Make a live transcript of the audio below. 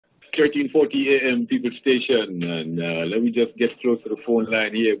1340 AM People Station, and let me just get close to the phone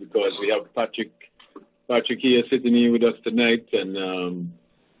line here because we have Patrick here sitting here with us tonight, and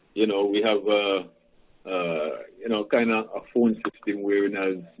we have kind of a phone system wherein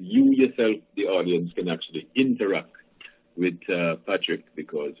as you yourself, the audience, can actually interact with Patrick,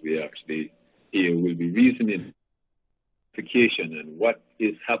 because we actually here will be reasoning and what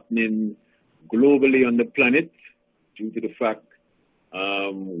is happening globally on the planet, due to the fact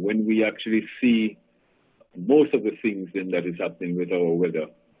when we actually see most of the things then that is happening with our weather,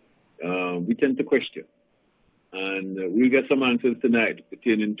 we tend to question. And we'll get some answers tonight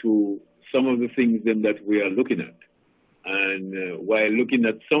pertaining to some of the things then that we are looking at. And while looking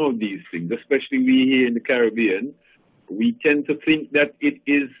at some of these things, especially we here in the Caribbean, we tend to think that it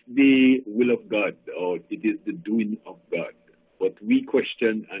is the will of God or it is the doing of God. But we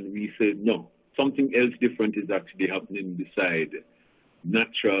question and we say, no, something else different is actually happening beside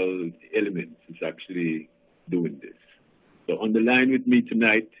natural elements. Is actually doing this. So on the line with me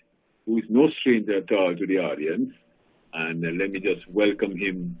tonight, who is no stranger at all to the audience, and let me just welcome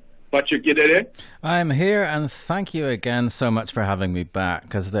him. Patrick, you there? I'm here, and thank you again so much for having me back,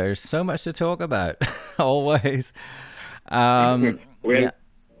 because there's so much to talk about, always. For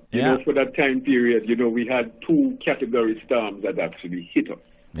that time period, we had 2 category storms that actually hit us.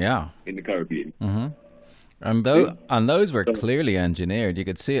 Yeah. In the Caribbean. Mm-hmm. And those were clearly engineered. You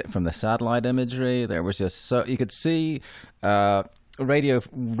could see it from the satellite imagery. There was just you could see radio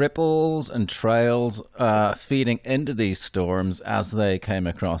ripples and trails feeding into these storms as they came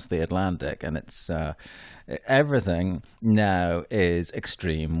across the Atlantic, and it's everything now is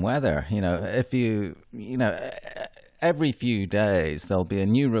extreme weather. Every few days there'll be a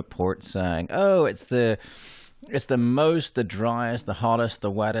new report saying, "Oh, it's the most, the driest, the hottest,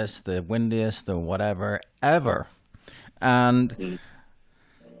 the wettest, the windiest, the whatever ever," and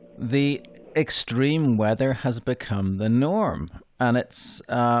the extreme weather has become the norm. And it's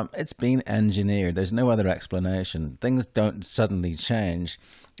been engineered. There's no other explanation. Things don't suddenly change.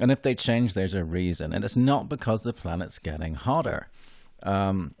 And if they change, there's a reason. And it's not because the planet's getting hotter.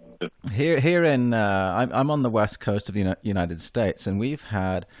 I'm on the west coast of the United States, and we've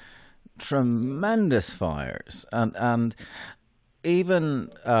had tremendous fires. And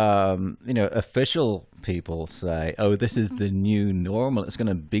even, official people say, oh, this is the new normal. It's going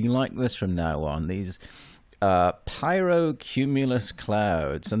to be like this from now on. These pyrocumulus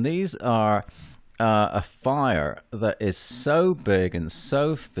clouds, and these are a fire that is so big and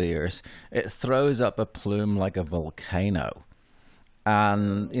so fierce it throws up a plume like a volcano.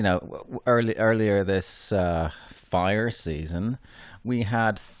 And earlier this fire season, we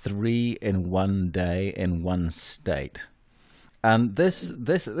had 3 in one day in one state. And this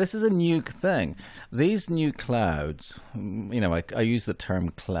is a new thing. These new clouds, I use the term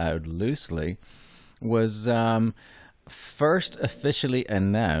cloud loosely, was first officially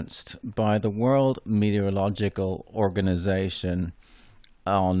announced by the World Meteorological Organization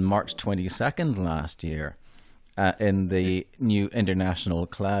on March 22nd last year in the new International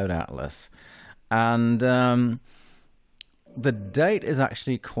Cloud Atlas. And the date is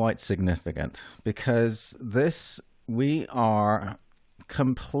actually quite significant, because we are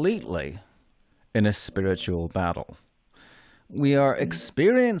completely in a spiritual battle. We are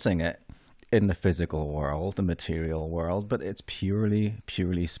experiencing it in the physical world, the material world, but it's purely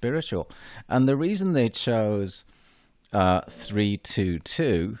spiritual. And the reason they chose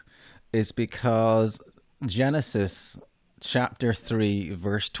 322 is because Genesis chapter 3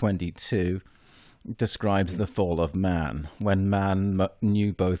 verse 22 describes the fall of man, when man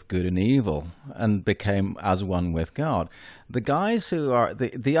knew both good and evil and became as one with God. The guys who are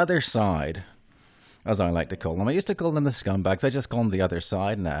the other side, as I like to call them, I used to call them the scumbags, I just call them the other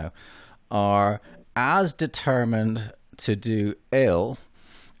side now, are as determined to do ill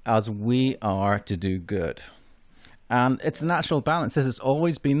as we are to do good. And it's a natural balance. This has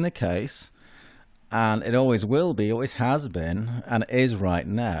always been the case, and it always will be, always has been, and is right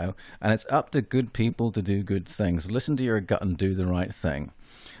now. And it's up to good people to do good things. Listen to your gut and do the right thing.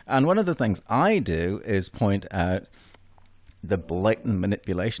 And one of the things I do is point out the blatant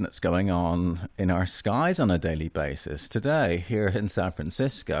manipulation that's going on in our skies on a daily basis. Today, here in San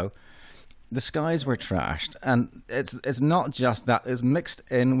Francisco, the skies were trashed, and it's not just that. It's mixed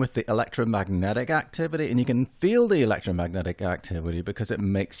in with the electromagnetic activity, and you can feel the electromagnetic activity because it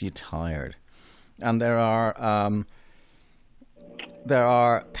makes you tired. And there are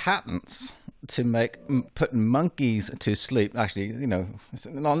patents to put monkeys to sleep. Actually,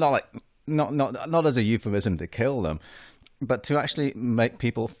 not as a euphemism to kill them, but to actually make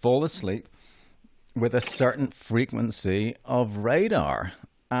people fall asleep with a certain frequency of radar.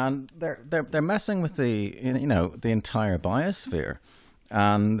 and they're messing with the the entire biosphere.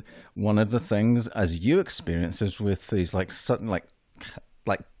 And one of the things, as you experience, is with these like sudden like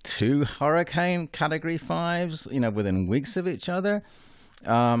two hurricane category 5s, within weeks of each other.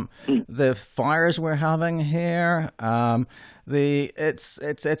 The fires we're having here, it's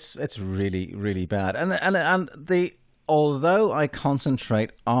really, really bad. And although I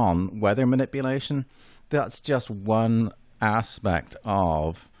concentrate on weather manipulation, that's just one aspect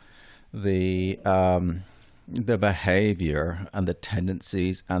of the behavior and the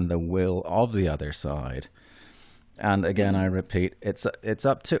tendencies and the will of the other side. And again, I repeat, it's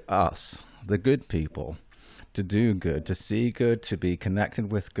up to us, the good people, to do good, to see good, to be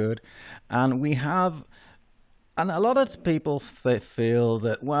connected with good. And a lot of people feel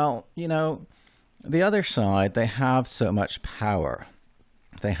that, well, the other side, they have so much power.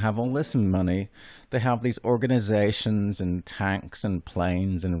 They have all this money. They have these organizations and tanks and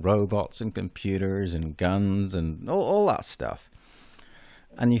planes and robots and computers and guns and all that stuff.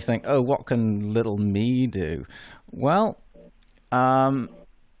 And you think, oh, what can little me do? Well,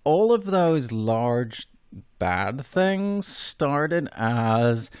 all of those large bad things started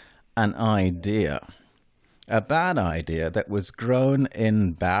as an idea, a bad idea that was grown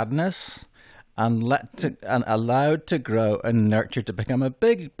in badness and allowed to grow and nurtured to become a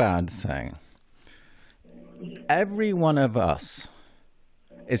big bad thing. Every one of us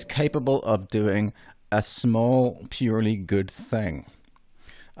is capable of doing a small, purely good thing.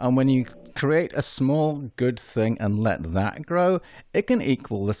 And when you create a small good thing and let that grow, it can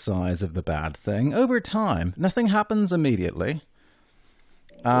equal the size of the bad thing over time. Nothing happens immediately.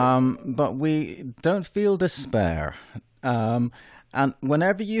 But we don't feel despair. And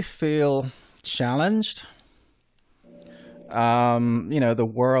whenever you feel challenged, the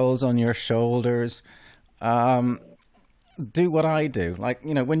world's on your shoulders, do what I do. Like,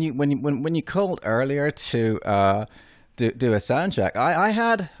 when you called earlier to do a sound check,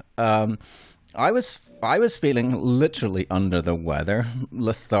 I was feeling literally under the weather,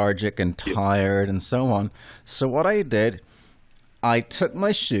 lethargic and tired and so on. So what I did, I took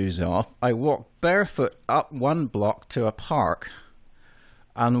my shoes off, I walked barefoot up one block to a park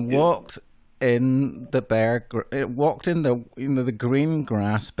and walked in the the green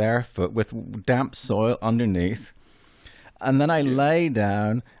grass barefoot with damp soil underneath. And then I lay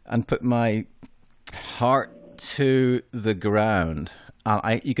down and put my heart to the ground.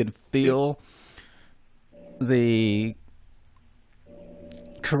 You could feel the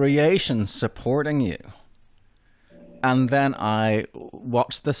creation supporting you. And then I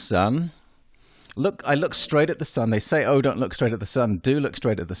watched the sun. I look straight at the sun. They say, oh, don't look straight at the sun. Do look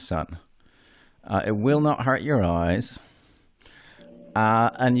straight at the sun. It will not hurt your eyes.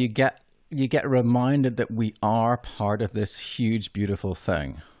 And you get reminded that we are part of this huge, beautiful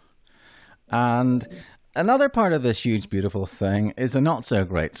thing. And another part of this huge, beautiful thing is the not so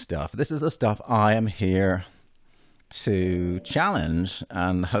great stuff. This is the stuff I am here to challenge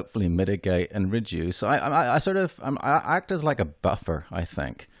and hopefully mitigate and reduce. I act as like a buffer, I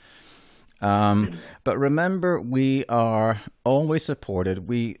think. But remember, we are always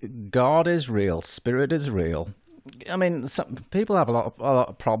supported. God is real. Spirit is real. I mean, some people have a lot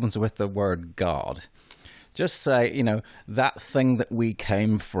of problems with the word God. Just say, that thing that we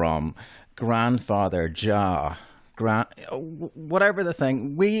came from, grandfather, Jah, whatever the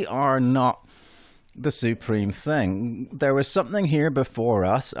thing, we are not the supreme thing. There was something here before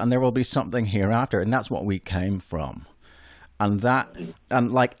us, and there will be something hereafter, and that's what we came from. And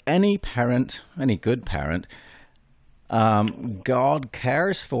like any parent, any good parent, God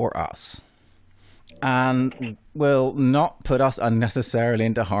cares for us and will not put us unnecessarily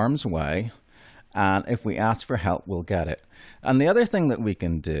into harm's way. And if we ask for help, we'll get it. And the other thing that we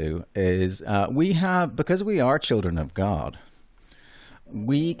can do is because we are children of God,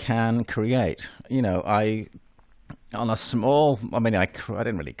 we can create. I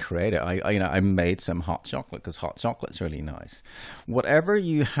didn't really create it. I made some hot chocolate because hot chocolate's really nice. Whatever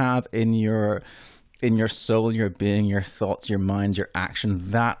you have in your soul, your being, your thoughts, your mind, your action,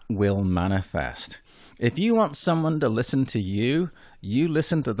 that will manifest. If you want someone to listen to you, you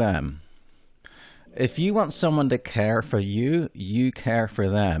listen to them. If you want someone to care for you, you care for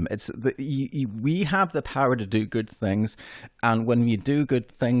them. We have the power to do good things, and when we do good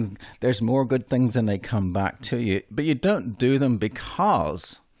things, there's more good things and they come back to you. But you don't do them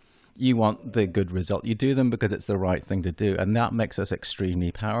because you want the good result. You do them because it's the right thing to do, and that makes us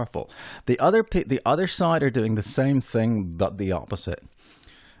extremely powerful. The other side are doing the same thing, but the opposite.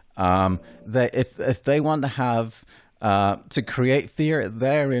 If they want to have to create fear,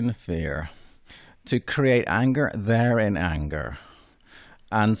 they're in fear. To create anger, they're in anger.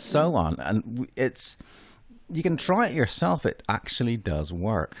 and so on. And you can try it yourself. It actually does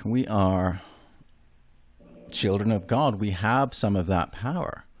work. We are children of God. We have some of that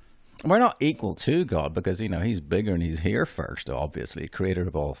power. We're not equal to God because, he's bigger and he's here first, obviously, creator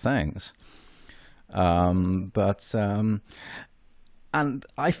of all things. And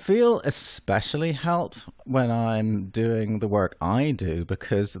I feel especially helped when I'm doing the work I do,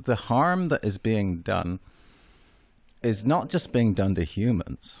 because the harm that is being done is not just being done to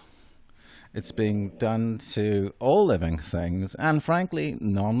humans. It's being done to all living things, and frankly,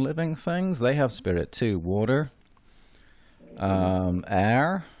 non-living things. They have spirit too. Water,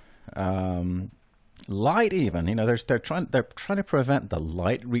 air, light even. They're trying to prevent the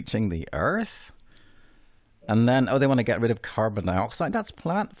light reaching the earth. And then, they want to get rid of carbon dioxide. That's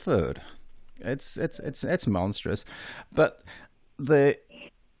plant food. It's monstrous. But the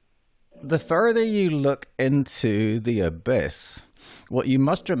further you look into the abyss, what you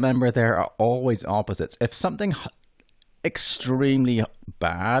must remember, there are always opposites. If something extremely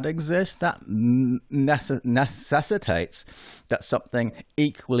bad exists, that necessitates that something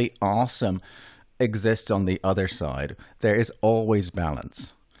equally awesome exists on the other side. There is always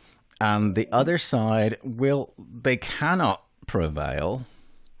balance. And the other side they cannot prevail.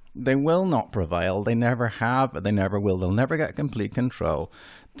 They will not prevail. They never have. They never will. They'll never get complete control.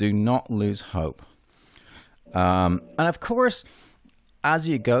 Do not lose hope. And of course, as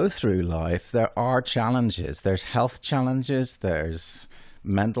you go through life, there are challenges. There's health challenges. There's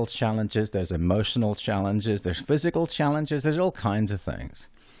mental challenges. There's emotional challenges. There's physical challenges. There's all kinds of things.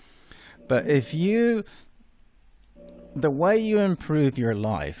 But the way you improve your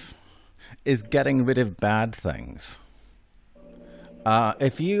life is getting rid of bad things.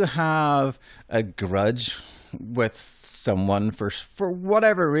 If you have a grudge with someone for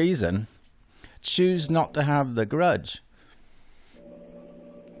whatever reason, choose not to have the grudge.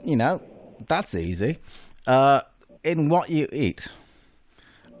 That's easy. In what you eat.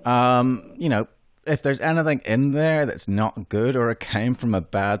 If there's anything in there that's not good, or it came from a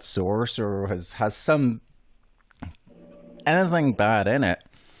bad source, or has anything bad in it,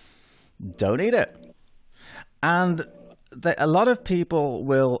 don't eat it. And a lot of people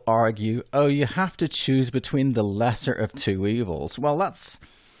will argue, you have to choose between the lesser of two evils. Well, that's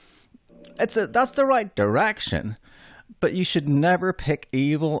the right direction, but you should never pick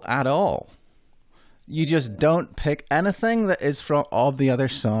evil at all. You just don't pick anything that is of the other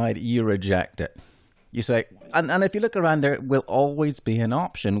side. You reject it. You say, and if you look around, there will always be an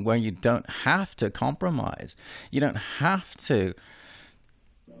option where you don't have to compromise. You don't have to.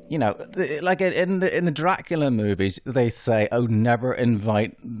 Like in the Dracula movies, they say, never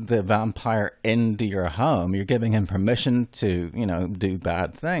invite the vampire into your home. You're giving him permission to, do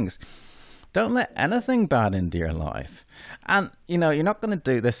bad things. Don't let anything bad into your life. And, you're not going to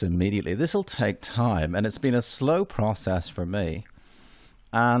do this immediately. This will take time, and it's been a slow process for me.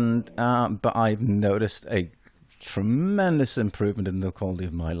 And but I've noticed a tremendous improvement in the quality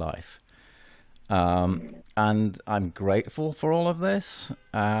of my life. And I'm grateful for all of this,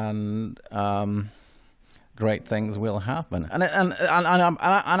 and great things will happen. And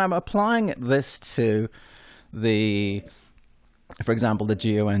I'm applying this to for example, the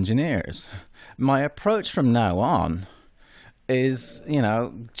geoengineers. My approach from now on is,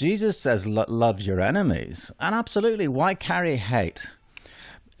 Jesus says, love your enemies. And absolutely, why carry hate?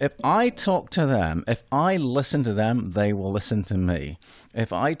 If I talk to them, if I listen to them, they will listen to me.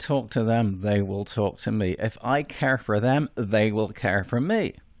 If I talk to them, they will talk to me. If I care for them, they will care for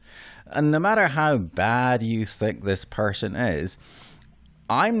me. And no matter how bad you think this person is,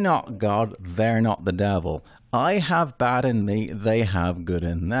 I'm not God, they're not the devil. I have bad in me, they have good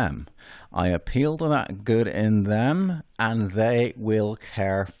in them. I appeal to that good in them, and they will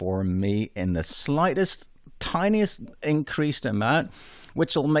care for me in the slightest, tiniest increased amount,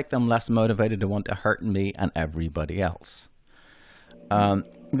 which will make them less motivated to want to hurt me and everybody else.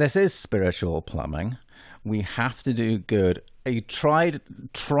 This is spiritual plumbing. We have to do good. You try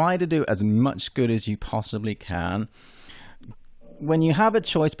to do as much good as you possibly can. When you have a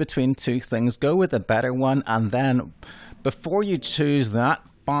choice between two things, go with the better one, and then before you choose that,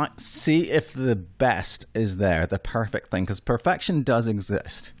 see if the best is there, the perfect thing, because perfection does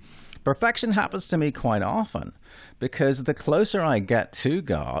exist. Perfection happens to me quite often, because the closer I get to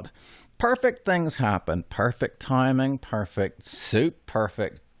God, perfect things happen. Perfect timing, perfect soup,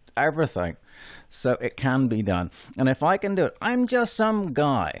 perfect everything. So it can be done. And if I can do it, I'm just some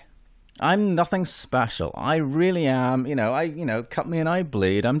guy. I'm nothing special. I really am, cut me and I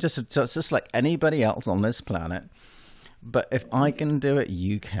bleed. I'm just like anybody else on this planet. But if I can do it,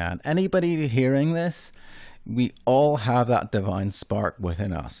 you can. Anybody hearing this, We all have that divine spark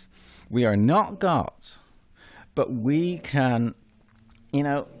within us. We are not gods, but we can, you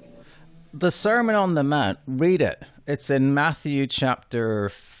know, the Sermon on the Mount, read it. It's in Matthew chapter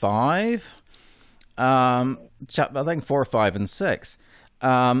 5, I think 4, 5, and 6.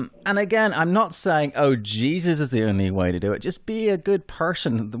 And again, I'm not saying, oh, Jesus is the only way to do it. Just be a good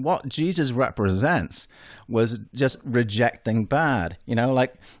person. What Jesus represents was just rejecting bad, you know,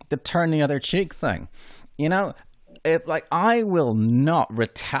 like the turn the other cheek thing. You know, if like I will not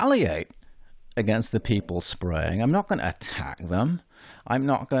retaliate against the people spraying. I'm not going to attack them. I'm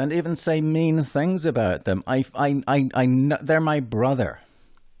not going to even say mean things about them. I know they're my brother.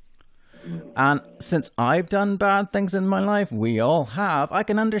 And since I've done bad things in my life, we all have, I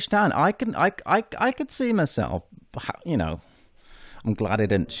can understand. I could see myself, you know, I'm glad I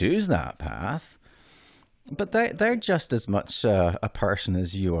didn't choose that path. But they're just as much a person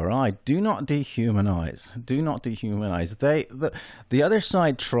as you or I. Do not dehumanize. Do not dehumanize. The other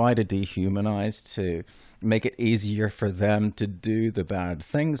side try to dehumanize to make it easier for them to do the bad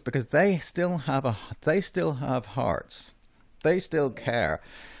things because they still have hearts. They still care.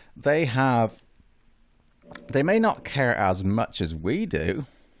 They may not care as much as we do,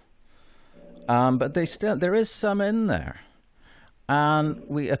 but there is some in there. And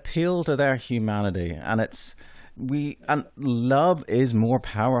we appeal to their humanity, and love is more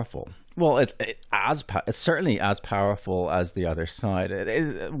powerful. Well, it's certainly as powerful as the other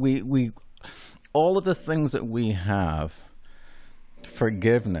side. We all of the things that we have,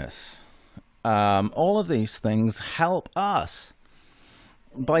 forgiveness, all of these things help us.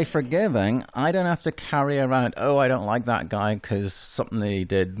 By forgiving, I don't have to carry around, oh, I don't like that guy because something that he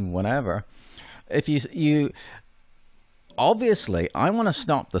did, whatever. If you obviously, I want to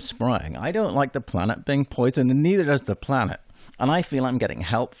stop the spraying. I don't like the planet being poisoned, and neither does the planet. And I feel I'm getting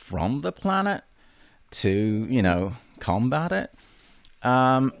help from the planet to, you know, combat it.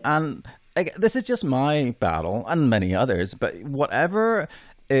 And this is just my battle, and many others, but whatever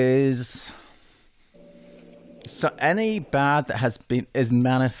is... So any bad that is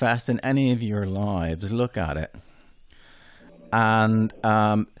manifest in any of your lives, look at it. And...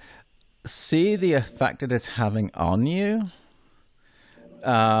 see the effect it is having on you.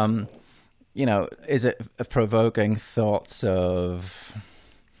 You know, is it provoking thoughts of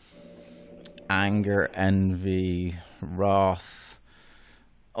anger, envy, wrath,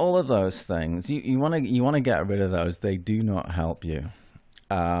 all of those things? You want to get rid of those. They do not help you.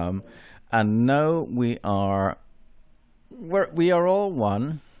 And no, we are all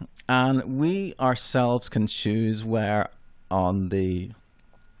one, and we ourselves can choose where on the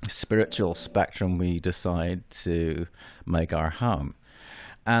spiritual spectrum we decide to make our home.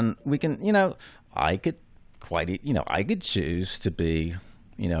 And we can, you know, I could choose to be,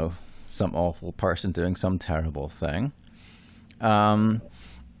 you know, some awful person doing some terrible thing.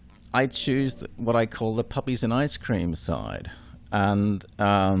 I choose what I call the puppies and ice cream side. And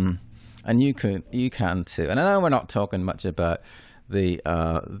you can too. And I know we're not talking much about the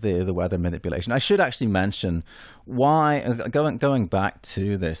weather manipulation. I should actually mention why, going back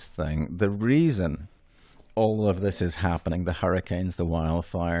to this thing, the reason all of this is happening, the hurricanes, the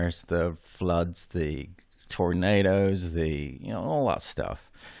wildfires, the floods, the tornadoes, all that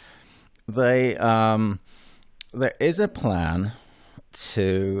stuff. There is a plan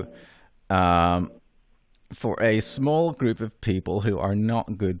to for a small group of people who are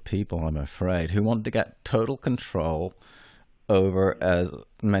not good people, I'm afraid, who want to get total control over as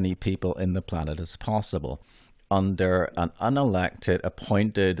many people in the planet as possible under an unelected,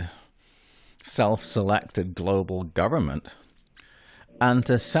 appointed, self-selected global government. And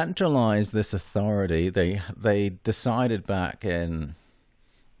to centralize this authority, they decided back in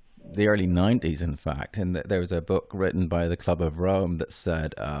the early 90s, in fact, and there was a book written by the Club of Rome that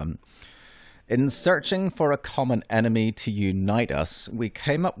said, in searching for a common enemy to unite us, we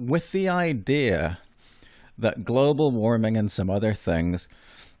came up with the idea that global warming and some other things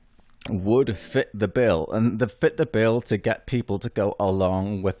would fit the bill, and fit the bill to get people to go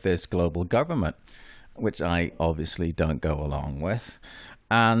along with this global government, which I obviously don't go along with.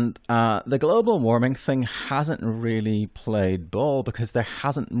 And the global warming thing hasn't really played ball because there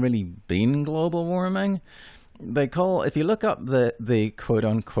hasn't really been global warming. If you look up the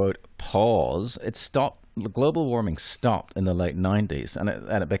quote-unquote pause, it stopped. Global warming stopped in the late 90s, and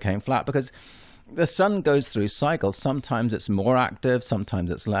it became flat because the sun goes through cycles. Sometimes it's more active, sometimes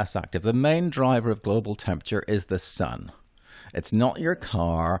it's less active. The main driver of global temperature is the sun. It's not your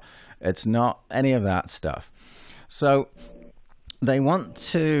car. It's not any of that stuff. So they want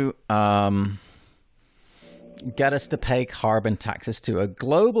to get us to pay carbon taxes to a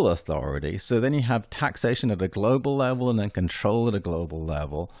global authority. So then you have taxation at a global level and then control at a global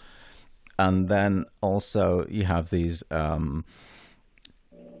level. And then also you have these,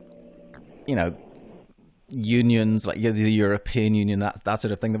 unions like the European Union, that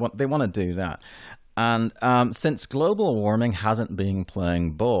sort of thing. They want to do that. And since global warming hasn't been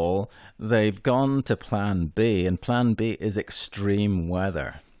playing ball, they've gone to Plan B, and Plan B is extreme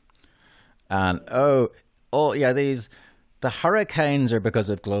weather. And the hurricanes are because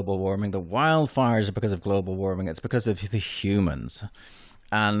of global warming. The wildfires are because of global warming. It's because of the humans.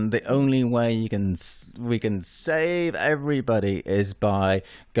 And the only way we can save everybody is by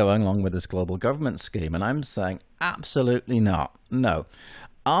going along with this global government scheme. And I'm saying absolutely not. No.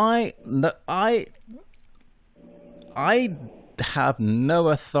 I have no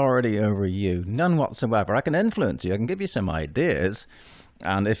authority over you, none whatsoever. I can influence you. I can give you some ideas.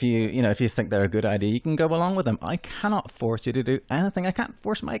 And if you think they're a good idea, you can go along with them. I cannot force you to do anything. I can't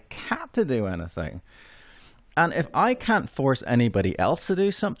force my cat to do anything. And if I can't force anybody else to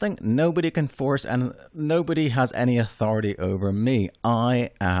do something, nobody can force, and nobody has any authority over me.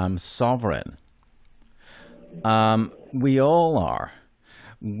 I am sovereign. We all are.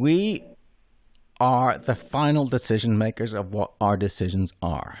 We are the final decision makers of what our decisions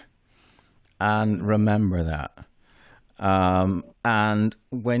are. And remember that. And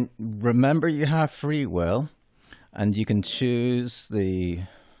remember you have free will, and you can choose the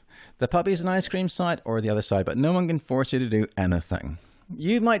puppies and ice cream side or the other side, but no one can force you to do anything.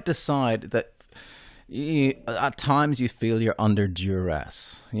 You might decide that at times you feel you're under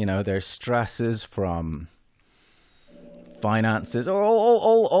duress. There's stresses from finances or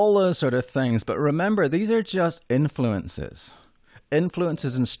all those sort of things. But remember, these are just influences and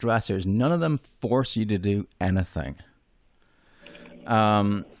stressors. None of them force you to do anything.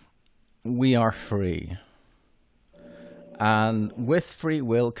 We are free. And with free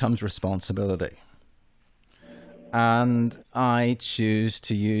will comes responsibility. And I choose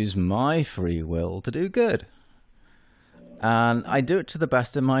to use my free will to do good. And I do it to the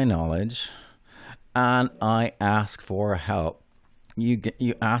best of my knowledge. And I ask for help. You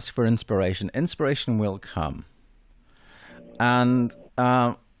ask for inspiration. Inspiration will come. And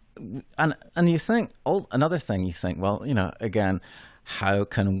you think, another thing you think, well, again, how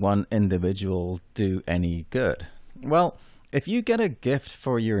can one individual do any good? Well, if you get a gift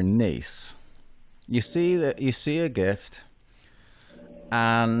for your niece, you see a gift,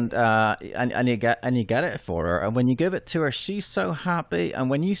 and you get it for her, and when you give it to her, she's so happy, and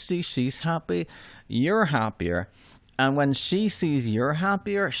when you see she's happy, you're happier, and when she sees you're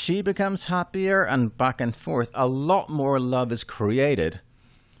happier, she becomes happier, and back and forth. A lot more love is created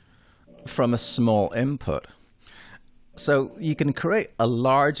from a small input. So you can create a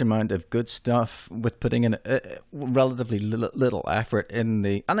large amount of good stuff with putting in a relatively little effort in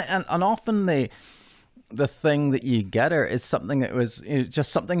and often the thing that you get her is something that was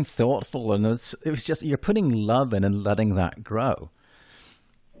just something thoughtful, and it was just you're putting love in and letting that grow.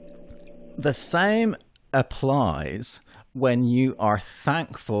 The same applies when you are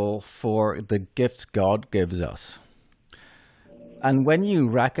thankful for the gifts God gives us. And when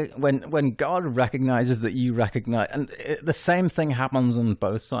when God recognizes that you recognize, and the same thing happens on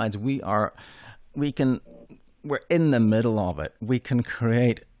both sides. We're in the middle of it. We can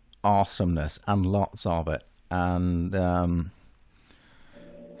create awesomeness and lots of it. And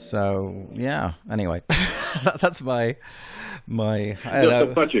so yeah. Anyway, that's my.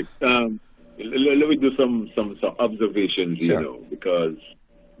 Dr. Patrick, let me do some observations. Sure. Because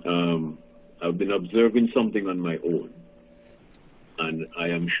I've been observing something on my own. And I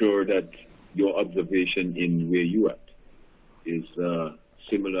am sure that your observation in where you at is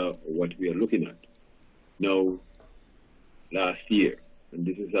similar to what we are looking at. Now, last year, and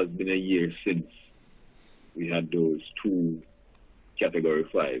this has been a year since we had those 2 Category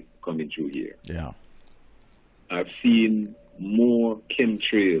 5 coming through here. Yeah. I've seen more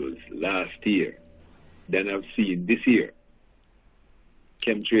chemtrails last year than I've seen this year.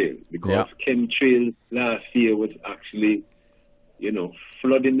 Chemtrails. Because chemtrails last year was actually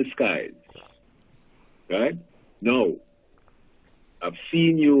flooding the skies, right? No, I've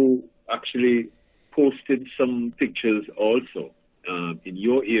seen you actually posted some pictures also in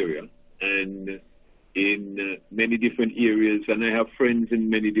your area and in many different areas, and I have friends in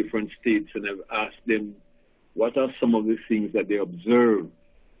many different states, and I've asked them what are some of the things that they observe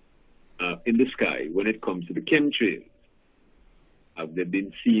in the sky when it comes to the chemtrails. Have they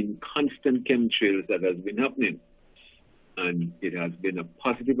been seeing constant chemtrails that has been happening? And it has been a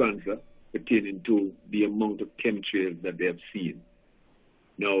positive answer pertaining to the amount of chemtrails that they have seen.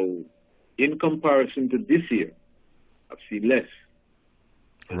 Now, in comparison to this year, I've seen less.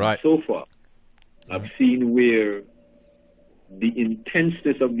 And right. so far, I've seen where the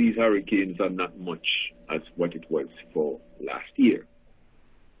intenseness of these hurricanes are not much as what it was for last year.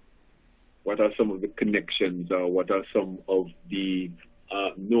 What are some of the connections, or what are some of the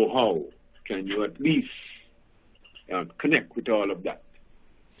know-how? Can you at least connect with all of that?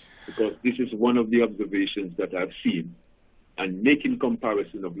 Because this is one of the observations that I've seen, and making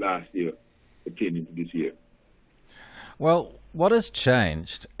comparison of last year pertaining to this year. Well, what has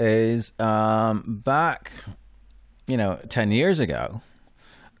changed is back, 10 years ago,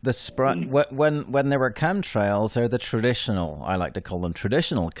 when there were chemtrails, they're the traditional, I like to call them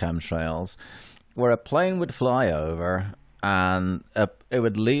traditional chemtrails, where a plane would fly over and it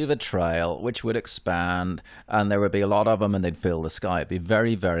would leave a trail which would expand, and there would be a lot of them and they'd fill the sky. It'd be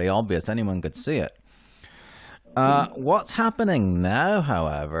very, very obvious. Anyone could see it. What's happening now,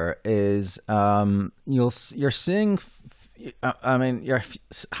 however, is you're seeing, you're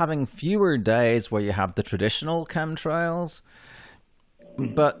having fewer days where you have the traditional chemtrails,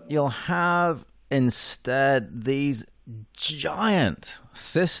 but you'll have instead these giant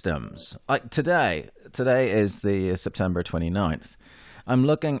systems. Like today is the September 29th. I'm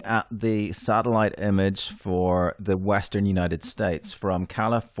looking at the satellite image for the western United States from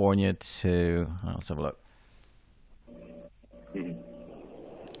California to, let's have a look,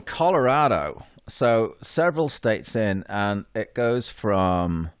 Colorado. So several states in, and it goes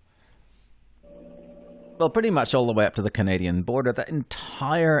from, well, pretty much all the way up to the Canadian border. That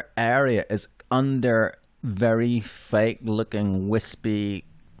entire area is under very fake-looking, wispy,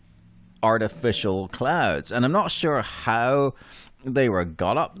 artificial clouds. And I'm not sure how they were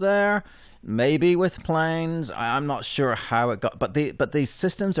got up there. Maybe with planes. I'm not sure how it got... But these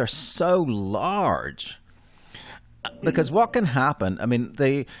systems are so large. Because what can happen... I mean,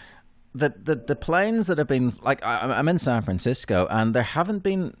 the planes that have been... Like, I'm in San Francisco, and there haven't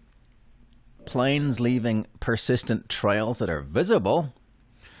been planes leaving persistent trails that are visible.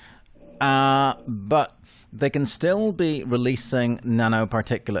 But they can still be releasing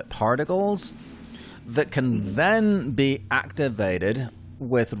nanoparticulate particles that can then be activated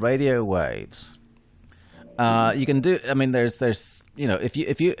with radio waves. You can do. I mean, there's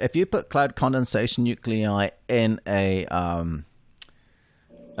if you put cloud condensation nuclei in a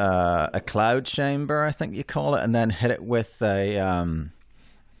cloud chamber, I think you call it, and then hit it with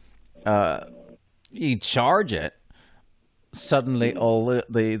you charge it. Suddenly, all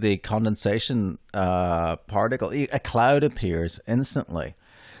the condensation particle, a cloud appears instantly.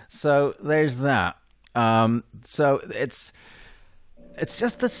 So there's that. So it's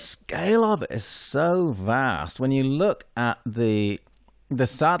just the scale of it is so vast. When you look at the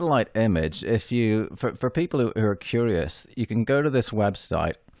satellite image, if you for people who are curious, you can go to this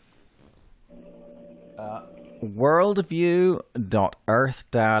website,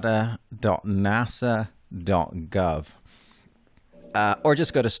 worldview.earthdata.nasa.gov. Or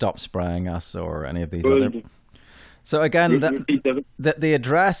just go to Stop Spraying Us or any of these other. So again, the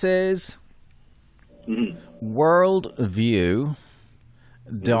address is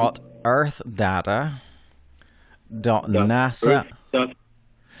worldview.earthdata.nasa.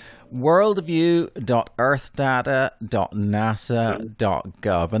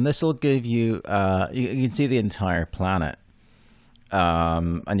 worldview.earthdata.nasa.gov, and this will give you you can see the entire planet.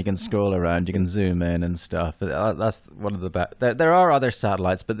 And you can scroll around, you can zoom in and stuff. That's one of the best. There are other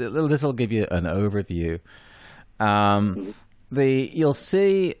satellites, but this will give you an overview. You'll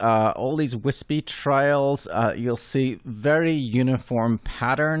see all these wispy trails. You'll see very uniform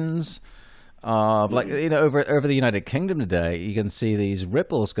patterns. Like over the United Kingdom today, you can see these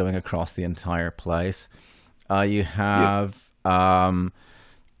ripples going across the entire place. You have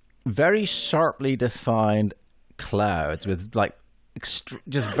very sharply defined clouds with like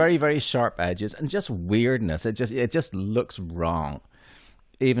just very, very sharp edges and just weirdness. It just looks wrong,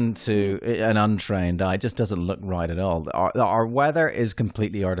 even to an untrained eye. It just doesn't look right at all. Our weather is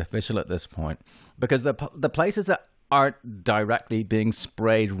completely artificial at this point, because the places that aren't directly being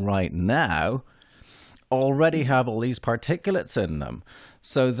sprayed right now already have all these particulates in them,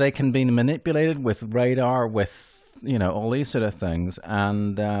 so they can be manipulated with radar, with all these sort of things.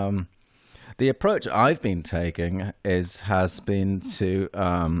 And the approach I've been taking has been to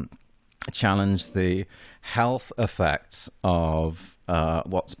challenge the health effects of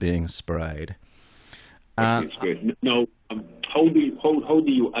what's being sprayed. That's great. Now, how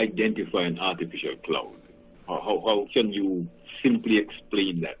do you identify an artificial cloud? How can you simply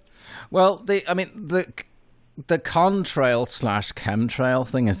explain that? Well, the contrail /chemtrail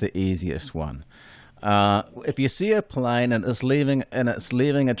thing is the easiest one. If you see a plane and it's leaving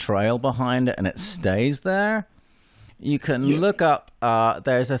a trail behind it and it stays there, you can look up.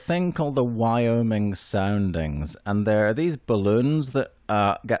 There's a thing called the Wyoming soundings, and there are these balloons that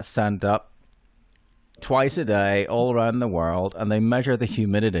get sent up twice a day all around the world, and they measure the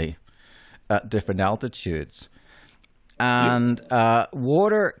humidity at different altitudes. And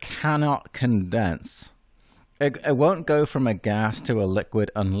water cannot condense. It won't go from a gas to a liquid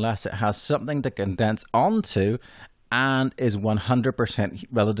unless it has something to condense onto and is 100%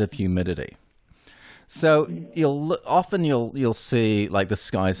 relative humidity. So you'll see like the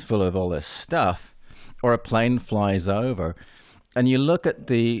sky's full of all this stuff, or a plane flies over, and you look at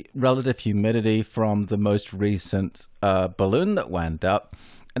the relative humidity from the most recent balloon that went up,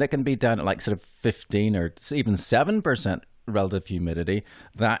 and it can be down at like sort of 15 or even 7% relative humidity.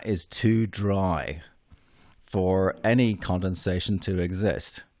 That is too dry for any condensation to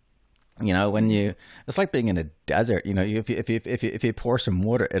exist. You know, it's like being in a desert. You know, if you pour some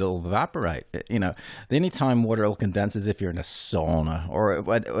water, it'll evaporate. You know, the only time water will condense is if you're in a sauna,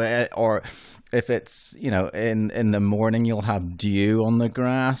 or if it's, you know, in the morning you'll have dew on the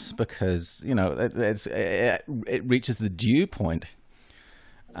grass because, you know, it reaches the dew point.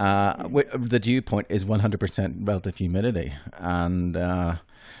 The dew point is 100% relative humidity, and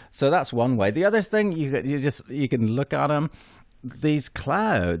so that's one way. The other thing you can look at them. These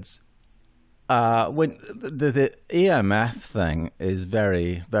clouds. When the EMF thing is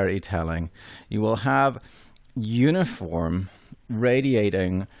very, very telling. You will have uniform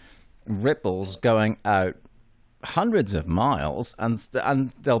radiating ripples going out hundreds of miles,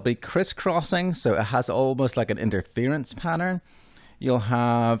 and they'll be crisscrossing, so it has almost like an interference pattern. You'll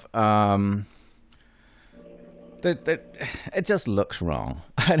have it just looks wrong.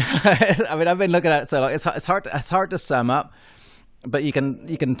 I mean, I've been looking at it so long. It's hard to sum up. But you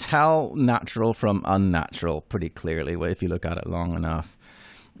can tell natural from unnatural pretty clearly if you look at it long enough.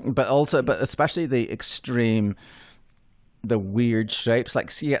 But especially the extreme, the weird shapes,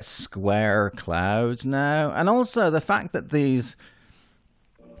 like you get square clouds now, and also the fact that these,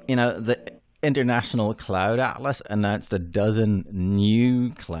 you know, the International Cloud Atlas announced 12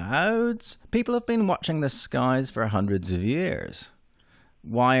 new clouds. People have been watching the skies for hundreds of years.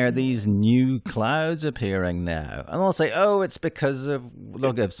 Why are these new clouds appearing now? And they'll say, oh, it's because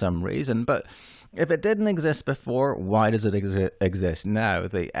they'll give some reason. But if it didn't exist before, why does it exist now?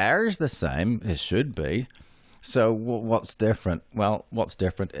 The air's the same. It should be. So what's different? Well, what's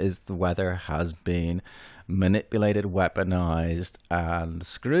different is the weather has been manipulated, weaponized, and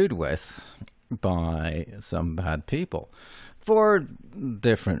screwed with by some bad people for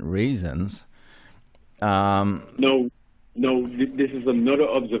different reasons. No, this is another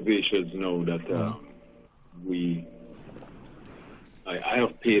observation, that I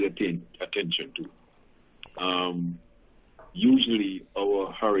have paid attention to. Usually,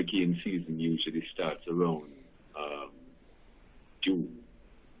 our hurricane season usually starts around June,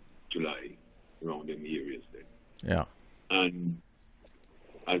 July, around them areas there. Yeah. And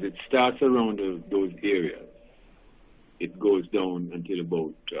as it starts around those areas, it goes down until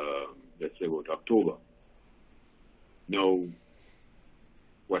about, let's say, about October. Now,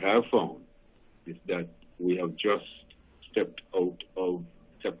 what I've found is that we have just stepped out of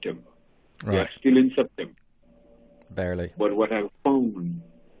September. Right. We are still in September. Barely. But what I've found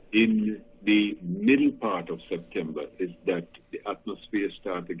in the middle part of September is that the atmosphere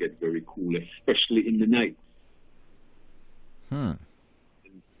starts to get very cool, especially in the night.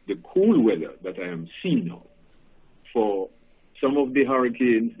 The cool weather that I am seeing now for some of the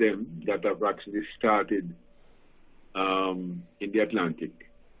hurricanes that have actually started in the Atlantic,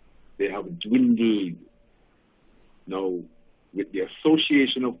 they have dwindled now with the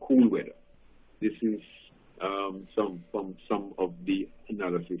association of cool weather. This is from some of the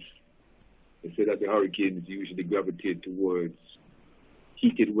analysis. They say that the hurricanes usually gravitate towards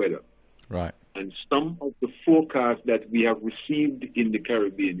heated weather. Right. And some of the forecasts that we have received in the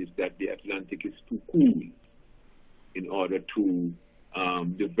Caribbean is that the Atlantic is too cool in order to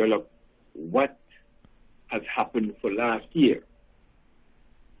develop what has happened for last year.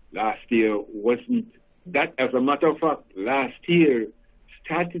 Last year wasn't that. As a matter of fact, last year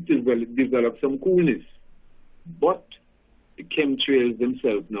started to develop some coolness, but the chemtrails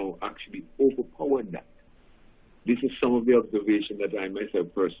themselves now actually overpowered that. This is some of the observation that I myself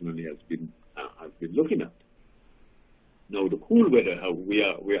personally has been looking at. Now, the cool weather, we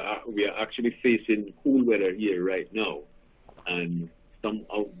are actually facing cool weather here right now, and some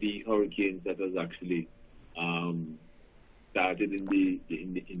of the hurricanes that has actually started in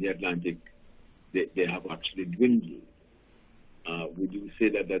the Atlantic, they have actually dwindled. Would you say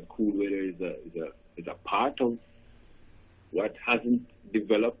that that cool weather is a part of what hasn't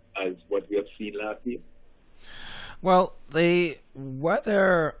developed as what we have seen last year? Well, the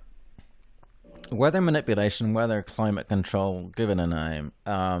weather manipulation, weather climate control, given a name,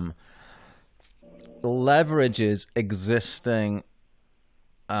 leverages existing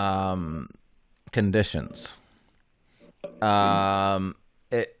conditions.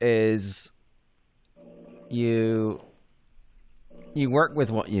 It is you work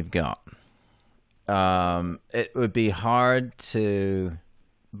with what you've got. It would be hard to,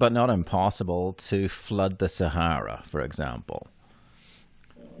 but not impossible, to flood the Sahara, for example.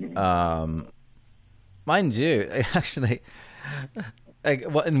 Mind you, actually,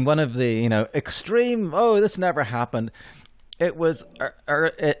 in one of the extreme, this never happened. It was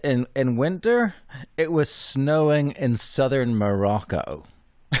in winter. It was snowing in southern Morocco,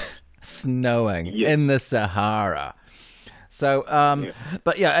 snowing in the Sahara. So,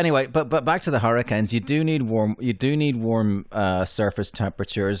 but yeah. Anyway, but back to the hurricanes. You do need warm surface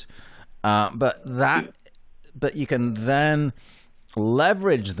temperatures, but you can then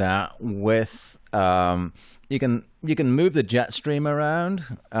leverage that with you can move the jet stream around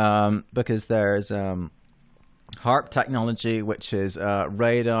because there's HARP technology, which is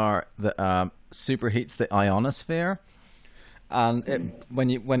radar that superheats the ionosphere, and when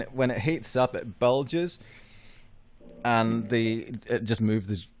it heats up, it bulges, and it just moves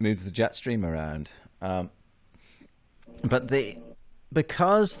the jet stream around. But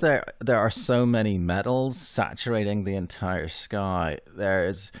because there are so many metals saturating the entire sky,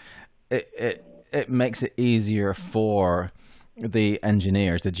 it makes it easier for the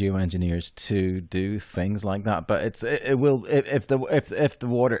geoengineers to do things like that. But it will if the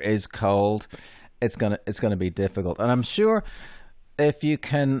water is cold, it's gonna be difficult. And I'm sure if you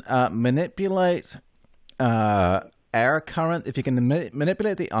can manipulate air current, if you can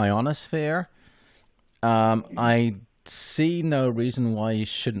manipulate the ionosphere, I see no reason why you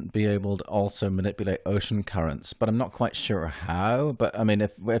shouldn't be able to also manipulate ocean currents. But I'm not quite sure how. But I mean,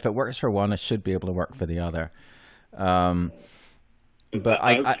 if it works for one, it should be able to work for the other. But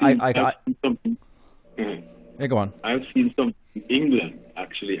I've seen something. Yeah, go on. I've seen something in England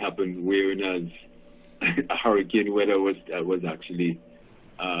actually happen, whereas a hurricane weather was actually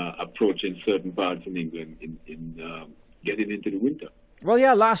approaching certain parts in England in getting into the winter. Well,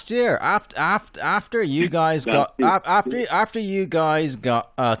 yeah, last year after you guys got after you guys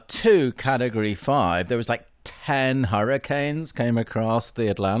got 2 Category 5, there was like 10 hurricanes came across the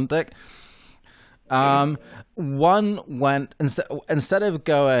Atlantic. One went instead of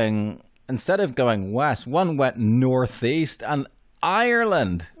going west, one went northeast, and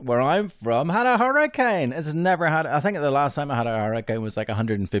Ireland, where I'm from, had a hurricane. It's never had. I think the last time I had a hurricane was like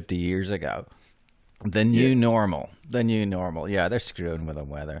 150 years ago. The new normal. Yeah, they're screwing with the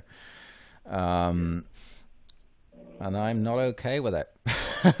weather, and I'm not okay with it.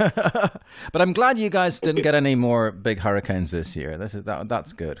 But I'm glad you guys didn't get any more big hurricanes this year.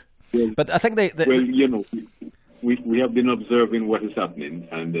 That's good. Well, but I think we have been observing what is happening,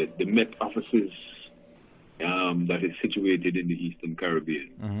 and the Met offices that is situated in the Eastern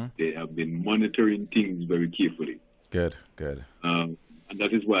Caribbean, they have been monitoring things very carefully. Good. And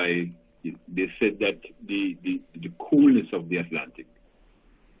that is why they said that the coolness of the Atlantic,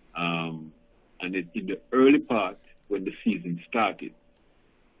 and in the early part when the season started,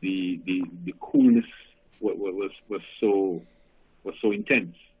 the coolness was so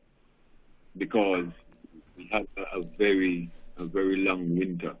intense because we had a very long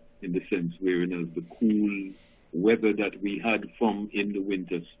winter, in the sense wherein the cool weather that we had from in the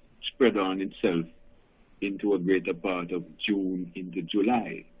winters spread on itself into a greater part of June into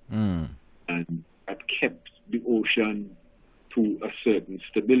July. And that kept the ocean to a certain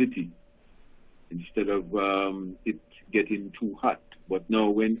stability instead of it getting too hot. But now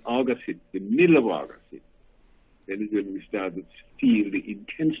when August hit, the middle of August hit, then is when we started to feel the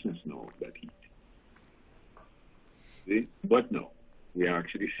intenseness now of that heat. See? But no, we are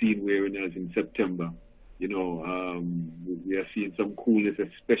actually seeing whereas in September, we are seeing some coolness,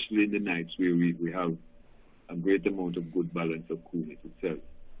 especially in the nights where we have a great amount of good balance of coolness itself.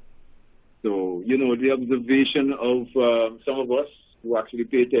 So, the observation of some of us who actually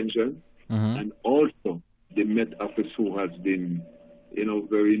pay attention, and also the Met Office who has been,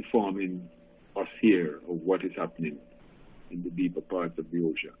 very informing us here of what is happening in the deeper parts of the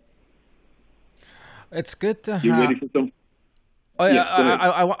ocean. It's good to have... You ready for some... Oh, yeah,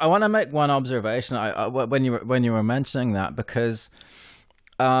 I want to make one observation when you were mentioning that, because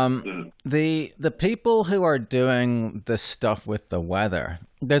the people who are doing this stuff with the weather,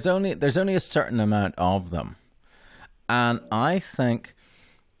 there's only a certain amount of them, And I think,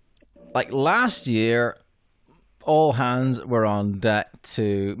 like last year, all hands were on deck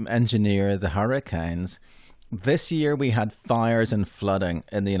to engineer the hurricanes. This year we had fires and flooding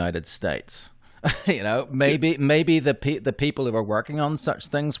in the United States. You know, maybe the people who were working on such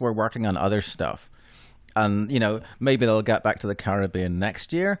things were working on other stuff. And, you know, maybe they'll get back to the Caribbean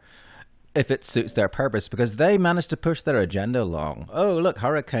next year if it suits their purpose, because they managed to push their agenda along. Oh, look,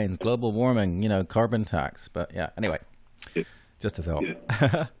 hurricanes, global warming, you know, carbon tax. But yeah, anyway, just a thought.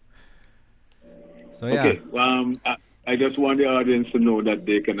 Yeah. So, yeah. Okay. I just want the audience to know that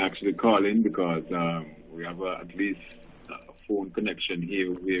they can actually call in, because we have at least a phone connection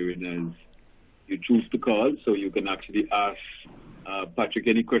here wherein as you choose to call, so you can actually ask Patrick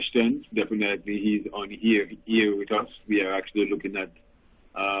any questions. Definitely he's on here with us. We are actually looking at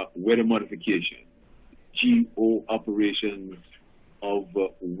weather modification, geo operations of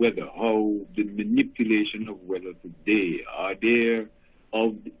weather, how the manipulation of weather today, are there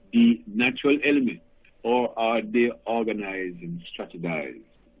of the natural element, or are they organized and strategized?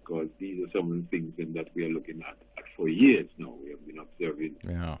 Because these are some of the things that we are looking at for years now. We have been observing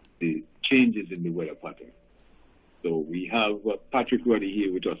the changes in the weather pattern. So we have Patrick Roddy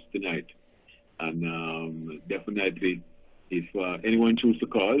here with us tonight. And definitely, if anyone chooses to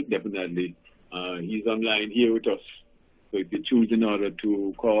call, definitely he's online here with us. So if you choose in order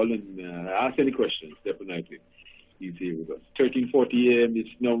to call and ask any questions, definitely he's here with us. 13:40 a.m. It's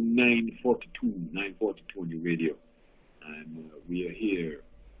now 9:42 on the radio. And we are here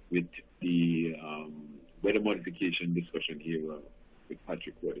with the weather modification discussion here with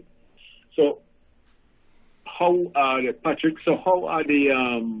Patrick Roddy. So, how are the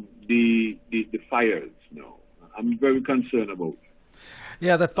fires now? I'm very concerned about.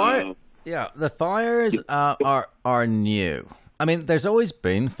 Yeah, the fires are new. I mean, there's always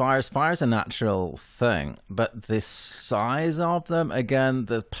been fires. Fire's a natural thing, but the size of them, again,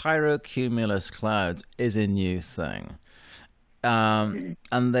 the pyrocumulus clouds is a new thing. And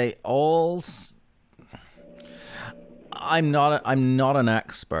they all. I'm not an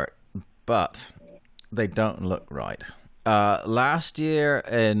expert, but they don't look right. Last year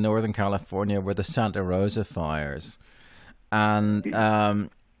in Northern California were the Santa Rosa fires, and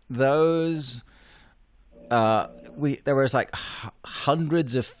those there was like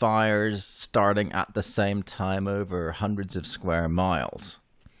hundreds of fires starting at the same time over hundreds of square miles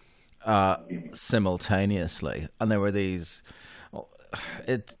simultaneously, and there were these.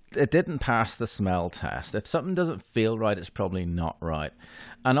 It didn't pass the smell test. If something doesn't feel right, it's probably not right.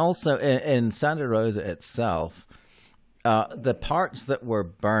 And also in Santa Rosa itself, the parts that were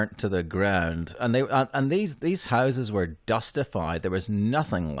burnt to the ground, and these houses were dustified. There was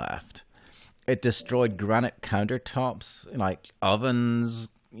nothing left. It destroyed granite countertops, like ovens,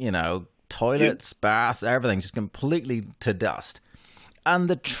 you know, toilets, baths, everything, just completely to dust. And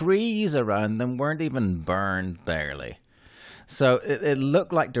the trees around them weren't even burned, barely. So it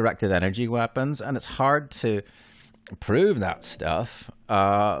looked like directed energy weapons, and it's hard to prove that stuff.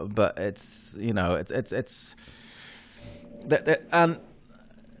 But it's, you know, it's and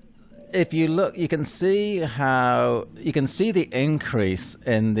if you look, you can see the increase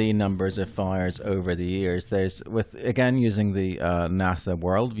in the numbers of fires over the years. There's using the NASA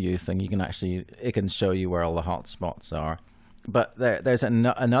Worldview thing, it can show you where all the hot spots are. But there's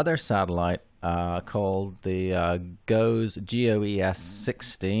another satellite called the GOES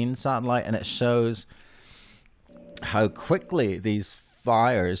 16 satellite, and it shows how quickly these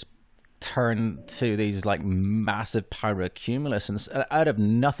fires turn to these like massive pyrocumulus, and out of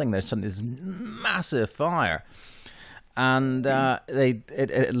nothing there's this massive fire, and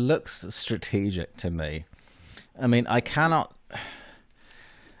it looks strategic to me. I mean, I cannot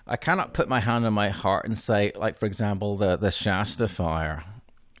put my hand on my heart and say, like, for example, the Shasta fire.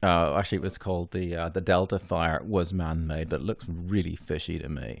 Actually, it was called the Delta fire. Was man-made, but it looks really fishy to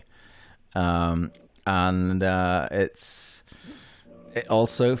me. It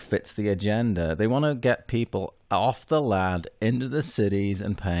also fits the agenda. They want to get people off the land into the cities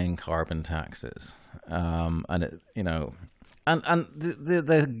and paying carbon taxes. The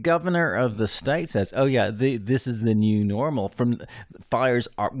governor of the state says, "Oh yeah, this is the new normal. Fires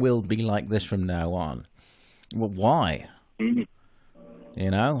will be like this from now on." Well, why? Mm-hmm. You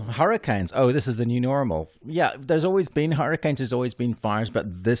know, hurricanes. Oh, this is the new normal. Yeah, there's always been hurricanes. There's always been fires,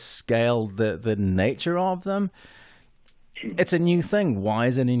 but this scale, the nature of them, it's a new thing. Why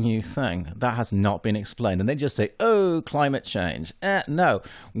is it a new thing? That has not been explained. And they just say, oh, climate change. No.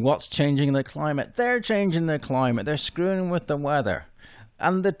 What's changing the climate? They're changing the climate. They're screwing with the weather.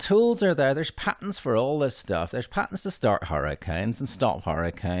 And the tools are there. There's patents for all this stuff. There's patents to start hurricanes and stop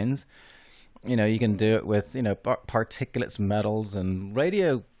hurricanes. You can do it with, particulates, metals, and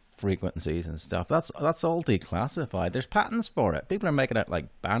radio frequencies and stuff. That's all declassified. There's patents for it. People are making it like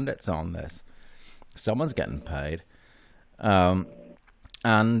bandits on this. Someone's getting paid. So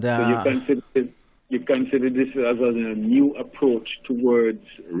you consider this as a new approach towards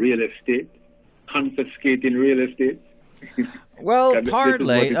real estate, confiscating real estate? Well,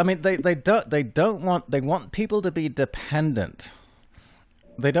 partly. I mean, they want people to be dependent.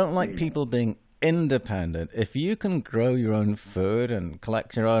 They don't like people being independent. If you can grow your own food and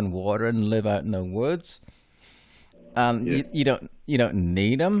collect your own water and live out in the woods, you don't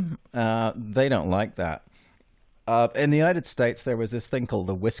need them. They don't like that. In the United States, there was this thing called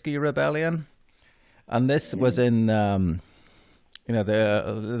the Whiskey Rebellion, and this was in the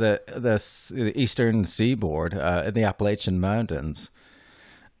eastern seaboard, in the Appalachian Mountains,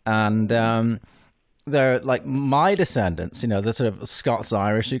 and they're like my descendants, the sort of Scots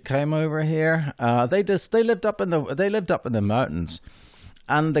Irish who came over here. They lived up in the mountains,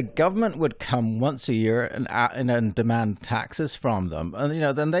 and the government would come once a year and demand taxes from them.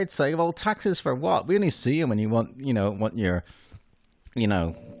 And then they'd say, "Well, taxes for what? We only see you when you want your,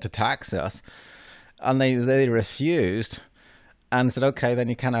 to tax us." And they refused. And said, okay, then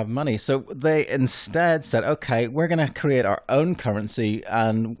you can't have money. So they instead said, okay, we're going to create our own currency.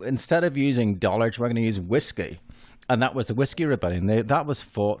 And instead of using dollars, we're going to use whiskey. And that was the Whiskey Rebellion. That was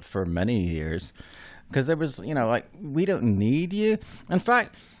fought for many years. Because there was, we don't need you. In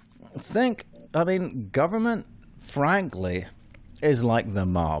fact, government, frankly, is like the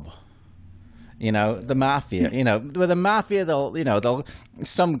mob. The mafia, with the mafia, they'll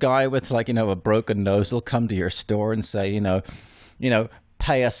some guy with a broken nose will come to your store and say,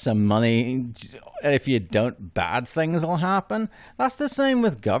 pay us some money. If you don't, bad things will happen. That's the same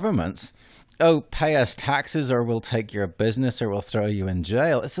with governments. Oh, pay us taxes or we'll take your business or we'll throw you in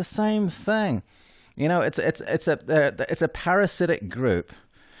jail. It's the same thing. It's a parasitic group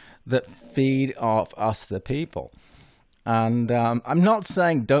that feed off us, the people. And I'm not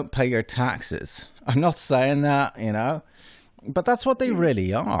saying don't pay your taxes. I'm not saying that, but that's what they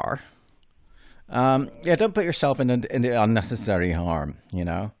really are. Don't put yourself into unnecessary harm,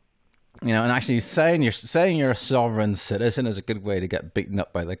 and actually saying you're a sovereign citizen is a good way to get beaten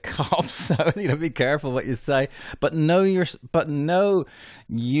up by the cops. So, be careful what you say, but know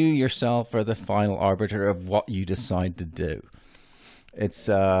you yourself are the final arbiter of what you decide to do. It's,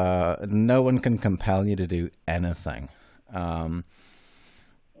 no one can compel you to do anything. Yeah.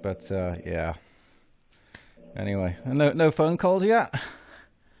 Anyway, no phone calls yet?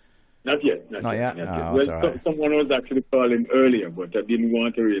 Not yet. Not yet? Oh, well, right. Someone was actually calling earlier, but I didn't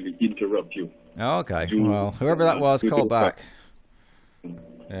want to really interrupt you. Oh, okay. Well, whoever that was, call back.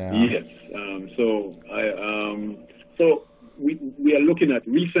 Yeah. Yes. So we are looking at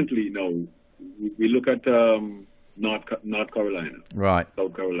recently now. We look at North Carolina, right?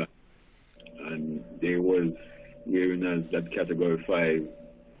 South Carolina, and there was wearing as that Category 5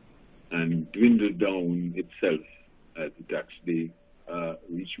 and dwindled down itself as it actually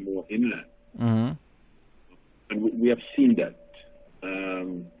reach more inland. Mm-hmm. And we have seen that.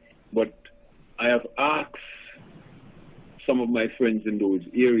 But I have asked some of my friends in those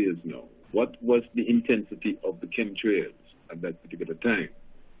areas now, what was the intensity of the chemtrails at that particular time?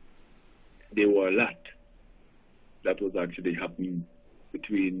 There were a lot that was actually happening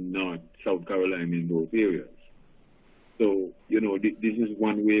between South Carolina and those areas. So, this is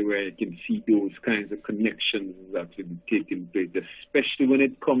one way where I can see those kinds of connections actually taking place, especially when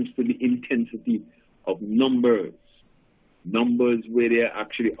it comes to the intensity of numbers where they're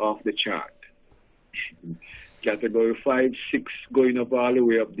actually off the chart. Category 5, 6 going up all the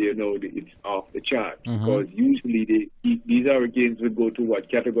way up there now, it's off the chart. Mm-hmm. Because usually these hurricanes will go to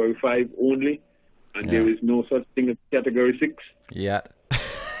Category 5 only, and there is no such thing as Category 6. Yet.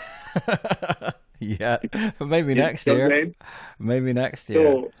 Yeah, but maybe next year. Maybe next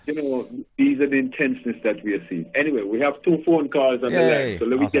year. So, these are the intenseness that we are seeing. Anyway, we have 2 phone calls on the line. So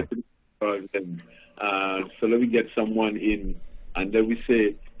let me get to the calls then. So let me get someone in, and then we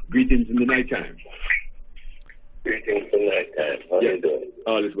say greetings in the nighttime. Greetings in the nighttime. How are you doing?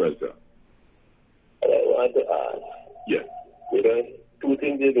 All is well, sir. I want to ask. Yeah. 2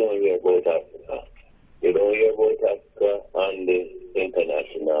 things you don't hear about Africa. You don't hear about Africa on the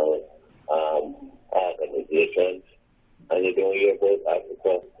international organizations, and you don't hear about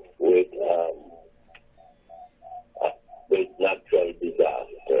Africa with natural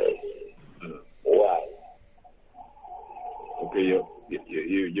disasters. Why? Okay,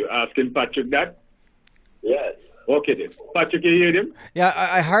 you're asking Patrick that? Yes. Okay then. Patrick, you hear him? Yeah,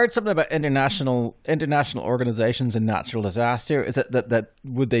 I heard something about international organizations in natural disaster. Is it that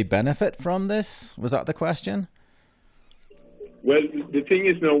would they benefit from this? Was that the question? Well, the thing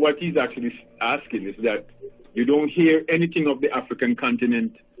is now what he's actually asking is that you don't hear anything of the African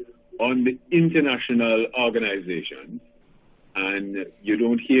continent on the international organizations, and you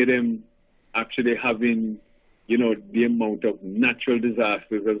don't hear them actually having, the amount of natural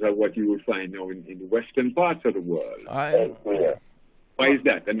disasters as what you will find now in the western parts of the world. Why is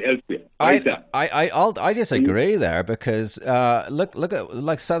that? And elsewhere? Why is that? I disagree there because look at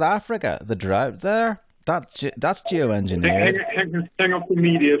like South Africa, the drought there. That's geoengineered. Hang up for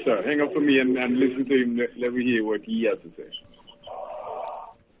me, dear sir. Hang up for me and listen to him. Let me hear what he has to say.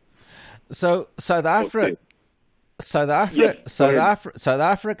 So South Africa. Okay. South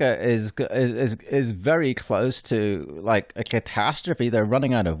Africa is very close to like a catastrophe. They're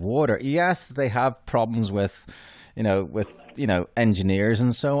running out of water. Yes, they have problems with engineers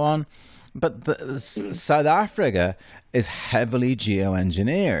and so on, but South Africa is heavily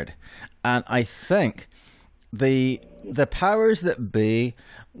geoengineered, and I think the powers that be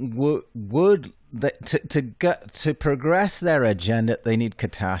would to progress their agenda, they need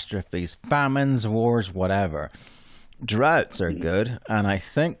catastrophes, famines, wars, whatever. Droughts are good, and I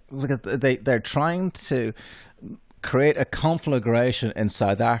think they're trying to create a conflagration in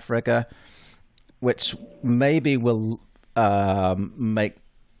South Africa, which maybe will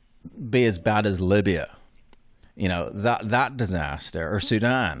be as bad as Libya, that disaster, or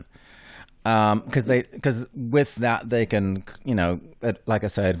Sudan, because with that they can, like I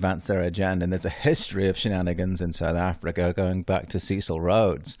say, advance their agenda. And there's a history of shenanigans in South Africa going back to Cecil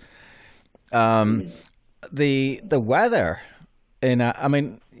Rhodes. The weather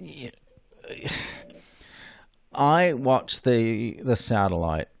I watch the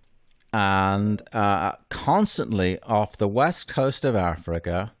satellite, and constantly off the west coast of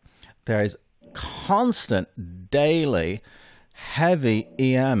Africa there is constant daily heavy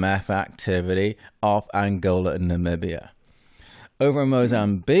EMF activity off Angola and Namibia. Over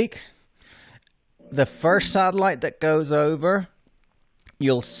Mozambique, the first satellite that goes over,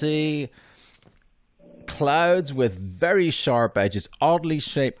 you'll see clouds with very sharp edges, oddly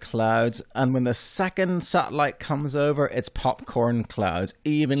shaped clouds, and when the second satellite comes over, it's popcorn clouds,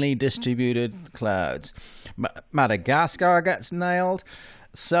 evenly distributed clouds. Madagascar gets nailed.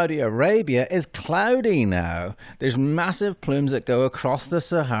 Saudi Arabia is cloudy now. There's massive plumes that go across the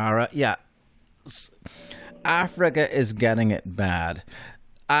Sahara. Yeah, Africa is getting it bad,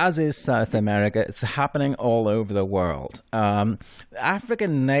 as is South America. It's happening all over the world.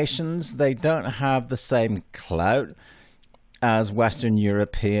 African nations, they don't have the same clout as Western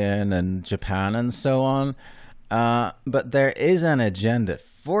European and Japan and so on. But there is an agenda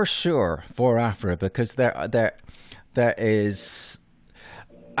for sure for Africa, because there is...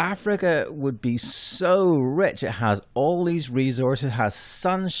 Africa would be so rich. It has all these resources. It has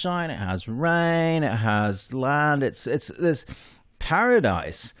sunshine. It has rain. It has land. It's this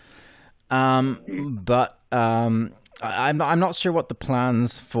paradise. But I'm not sure what the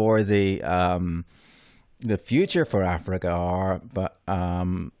plans for the future for Africa are. But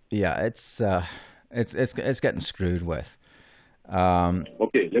yeah, it's getting screwed with.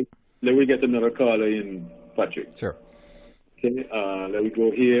 Okay, let me get another caller in, Patrick. Sure. Okay, let me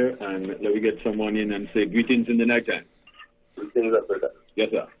go here and let me get someone in and say greetings in the night time. Greetings, brother. Yes,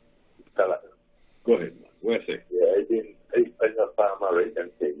 sir. Hello. Go ahead, man. Where say? Yeah, as a farmer right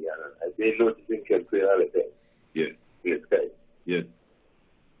in Kenya, I've been noticing everything. Yeah. In the sky. Yeah.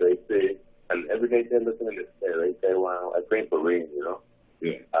 They say, and every day they're looking in the sky, right? Say, wow, I pray for rain,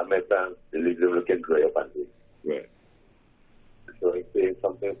 Yeah. I met them, they leave them looking dry up and this. Right. So they say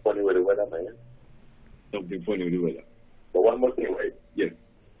something funny with the weather, man. Something funny with the weather. But one more thing, right? Yeah.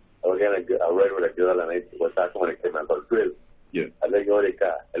 I ride with a girl and I was talking when I came out of 12. Yeah. I let go of the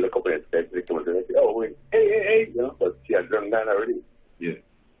car. I look up in the sky, they come and say, oh, wait, hey, but she had drunk down already. Yeah.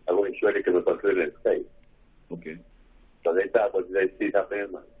 I wasn't sure they came and control in the sky. Okay. So they thought, but they see it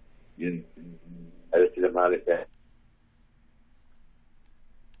happening, man. Yeah. I just see them all the time.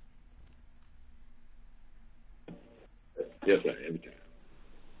 Yes, sir, every time.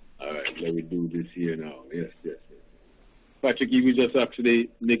 All right, let me do this here now. Yes. Patrick, you were just actually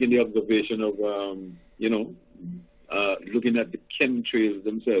making the observation of, looking at the chemtrails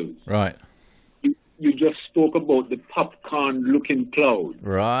themselves. Right. You just spoke about the popcorn-looking cloud.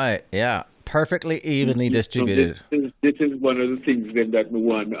 Right, yeah. Perfectly evenly distributed. So this is one of the things then that we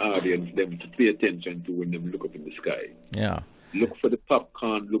want the audience them to pay attention to when they look up in the sky. Yeah. Look for the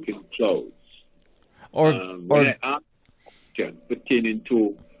popcorn-looking clouds. Or when I ask a question pertaining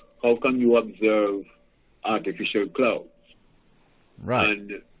to how can you observe artificial clouds. Right.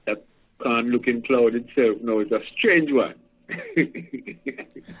 And that can-looking cloud itself now is a strange one.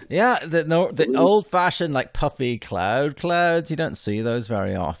 Yeah, the old-fashioned like puffy clouds, you don't see those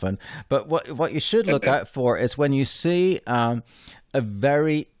very often. But what you should look out for is when you see a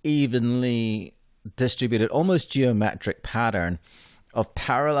very evenly distributed, almost geometric pattern of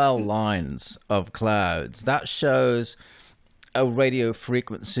parallel lines of clouds. That shows a radio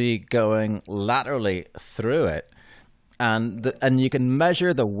frequency going laterally through it. And you can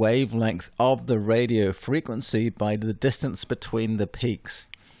measure the wavelength of the radio frequency by the distance between the peaks.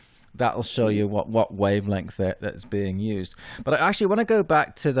 That'll show you what wavelength that's being used. But I actually want to go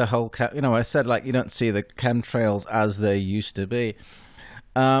back to the whole, I said like you don't see the chemtrails as they used to be.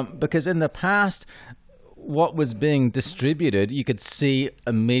 Because in the past, what was being distributed, you could see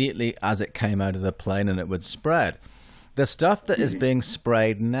immediately as it came out of the plane and it would spread. The stuff that is being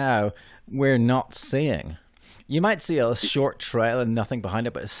sprayed now, we're not seeing. You might see a short trail and nothing behind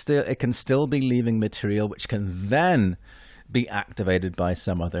it, but it can still be leaving material which can then be activated by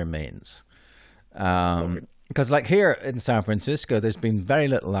some other means. Because like here in San Francisco, there's been very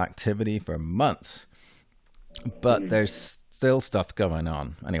little activity for months, but there's still stuff going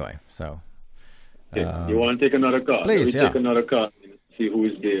on. Anyway, so... Okay. You want to take another call? Please, take another call and see who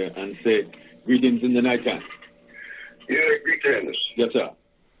is there and say greetings in the night time. Yeah, greetings. Yes, sir.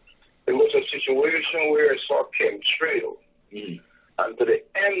 There was a situation where I saw chemtrail, and to the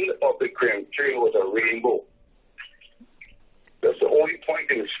end of the chemtrail was a rainbow. That's the only point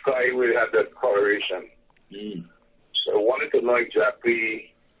in the sky where it had that coloration. So I wanted to know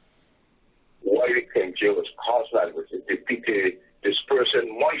exactly why the chemtrail was caused that, which is the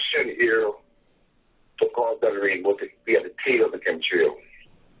dispersing moisture in here to cause that rainbow to be at the tail of the chemtrail.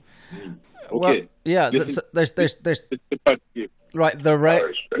 Okay. Well, yeah, there's right,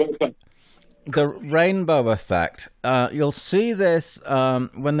 the rainbow effect. You'll see this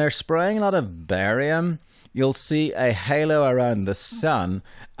when they're spraying a lot of barium. You'll see a halo around the sun,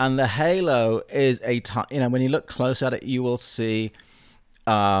 and the halo is when you look close at it, you will see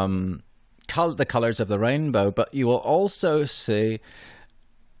the colors of the rainbow, but you will also see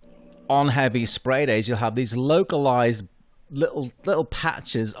on heavy spray days, you'll have these localized little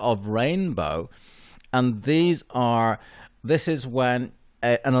patches of rainbow, and this is when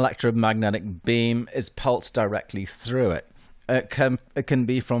an electromagnetic beam is pulsed directly through it. It can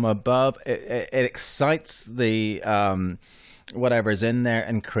be from above. It excites the whatever's in there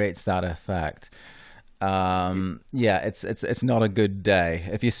and creates that effect. It's not a good day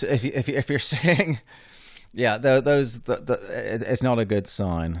if you're seeing. Yeah, it's not a good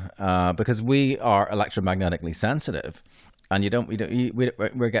sign because we are electromagnetically sensitive, and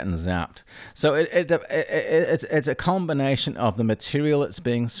we're getting zapped. So it's a combination of the material that's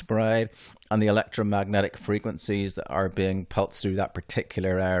being sprayed and the electromagnetic frequencies that are being pulsed through that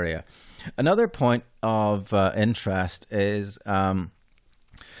particular area. Another point of interest is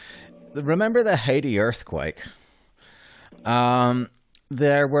remember the Haiti earthquake. There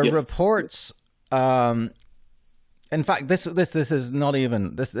were reports. In fact, this isn't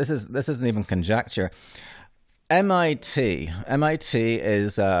even conjecture. MIT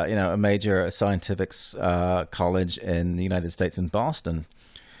is a major scientific college in the United States in Boston,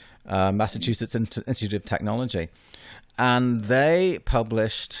 Massachusetts Institute of Technology, and they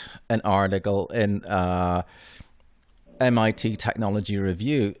published an article in MIT Technology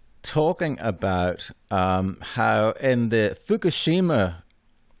Review talking about how in the Fukushima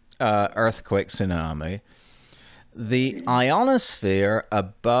earthquake tsunami, the ionosphere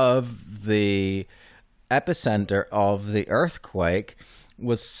above the epicenter of the earthquake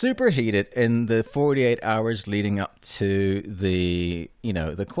was superheated in the 48 hours leading up to the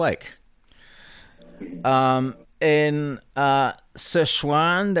quake. In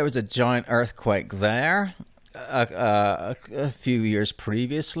Sichuan, there was a giant earthquake there. A few years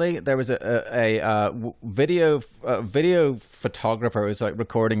previously, there was a video photographer who was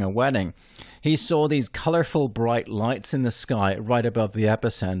recording a wedding. He saw these colorful bright lights in the sky right above the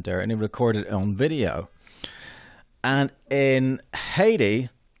epicenter, and he recorded it on video. And in Haiti,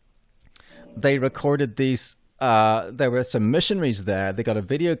 they recorded these. There were some missionaries there. They got a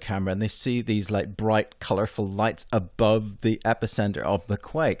video camera, and they see these bright, colorful lights above the epicenter of the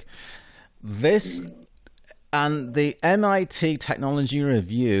quake. And the MIT Technology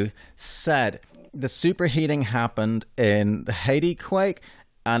Review said the superheating happened in the Haiti quake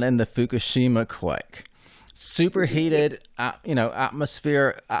and in the Fukushima quake. Superheated,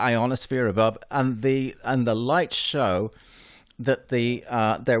 atmosphere, ionosphere above, and the lights show that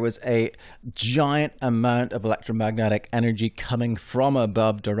there was a giant amount of electromagnetic energy coming from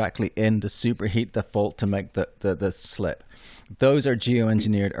above directly in to superheat the fault to make the slip. Those are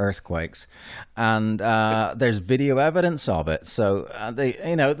geoengineered earthquakes, and there's video evidence of it. So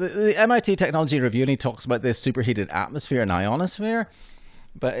the MIT Technology Review only talks about the superheated atmosphere and ionosphere,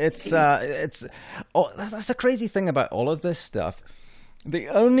 but that's the crazy thing about all of this stuff. The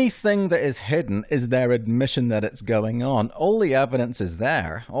only thing that is hidden is their admission that it's going on. All the evidence is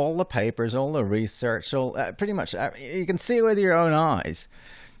there, all the papers, all the research, pretty much you can see it with your own eyes.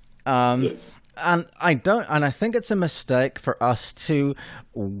 Yes. And I think it's a mistake for us to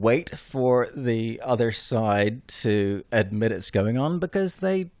wait for the other side to admit it's going on, because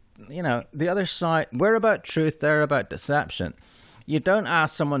the other side, we're about truth, they're about deception. You don't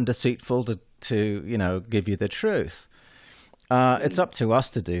ask someone deceitful to give you the truth. It's up to us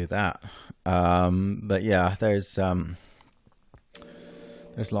to do that. But yeah, there's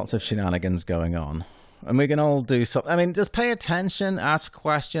lots of shenanigans going on, and we can all do something. I mean, just pay attention, ask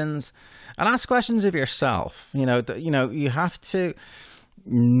questions, and ask questions of yourself. You have to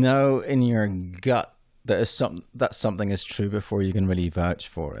know in your gut that something is true before you can really vouch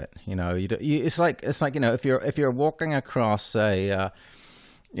for it. It's like if you're walking across like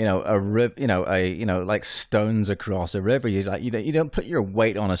stones across a river, you don't put your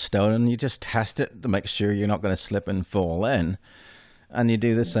weight on a stone, and you just test it to make sure you're not going to slip and fall in. And you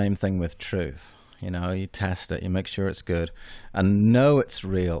do the same thing with truth. You test it, you make sure it's good, and know it's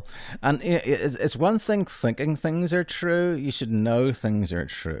real. And it's one thing thinking things are true. You should know things are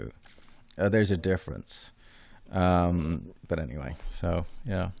true. There's a difference. But anyway, so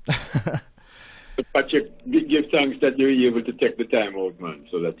yeah. Patrick, give thanks that you're able to take the time out, man,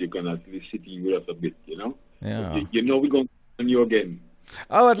 so that you can at least sit in with us a bit, Yeah. We're going to on you again.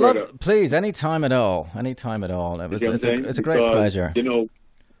 Oh, I'd love, please, anytime at all. It's a great pleasure.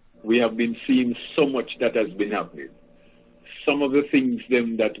 We have been seeing so much that has been happening. Some of the things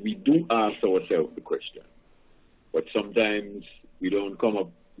then that we do ask ourselves the question, but sometimes we don't come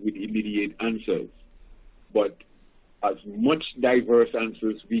up with immediate answers. But as much diverse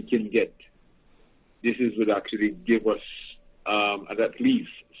answers we can get, this would actually give us at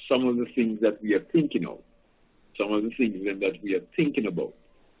least some of the things that we are thinking of, some of the things then that we are thinking about,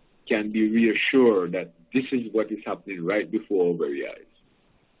 can be reassured that this is what is happening right before our very eyes.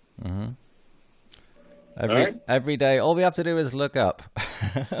 Mm-hmm. Every day, all we have to do is look up.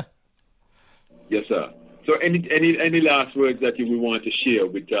 Yes, sir. So, any last words that you would want to share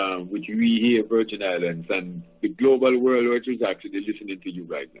with we here, Virgin Islands, and the global world, which is actually listening to you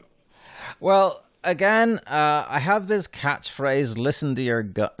right now? Well, again, I have this catchphrase: "Listen to your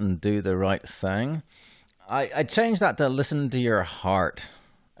gut and do the right thing." I changed that to "Listen to your heart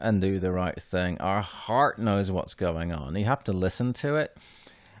and do the right thing." Our heart knows what's going on. You have to listen to it.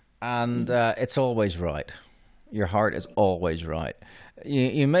 And it's always right. Your heart is always right.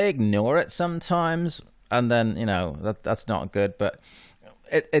 You may ignore it sometimes, and then that's not good. But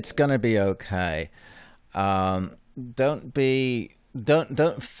it's gonna be okay. Don't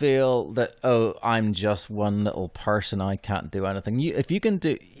feel that I'm just one little person. I can't do anything.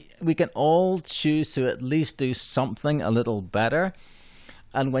 We can all choose to at least do something a little better.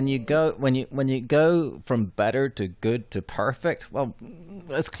 And when you go from better to good to perfect, well,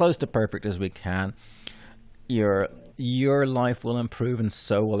 as close to perfect as we can, your life will improve, and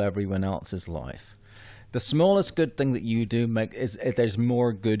so will everyone else's life. The smallest good thing that you do there's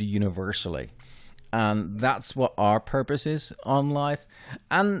more good universally, and that's what our purpose is on life.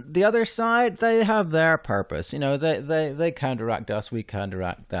 And the other side, they have their purpose. They counteract us, we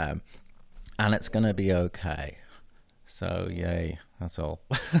counteract them, and it's going to be okay. So yay. That's all.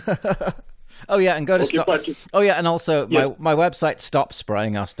 Oh yeah, and go to stop. Oh yeah, and also my website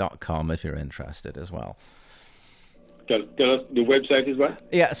stopsprayingus.com if you're interested as well. Tell us the website is what?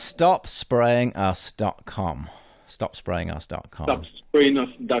 Yeah, stopsprayingus.com. Stopsprayingus.com.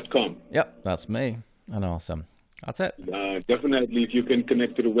 Stopsprayingus.com. Yep, that's me. And awesome. That's it. Definitely, if you can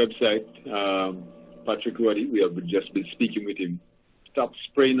connect to the website, Patrick Roddy, we have just been speaking with him.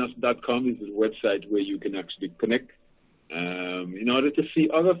 Stopsprayingus.com is the website where you can actually connect. In order to see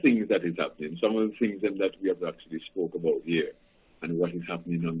other things that is happening, some of the things that we have actually spoke about here, and what is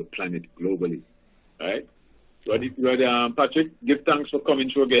happening on the planet globally. All right? Patrick, give thanks for coming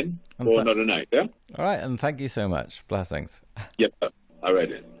through again for another night. Yeah? All right, and thank you so much. Blessings. Yep. All right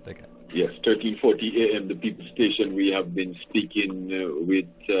then. Take care. Yes, 1340 AM, the People Station. We have been speaking with,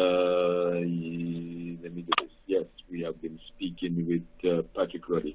 let me do this. Yes, we have been speaking with Patrick Roddy.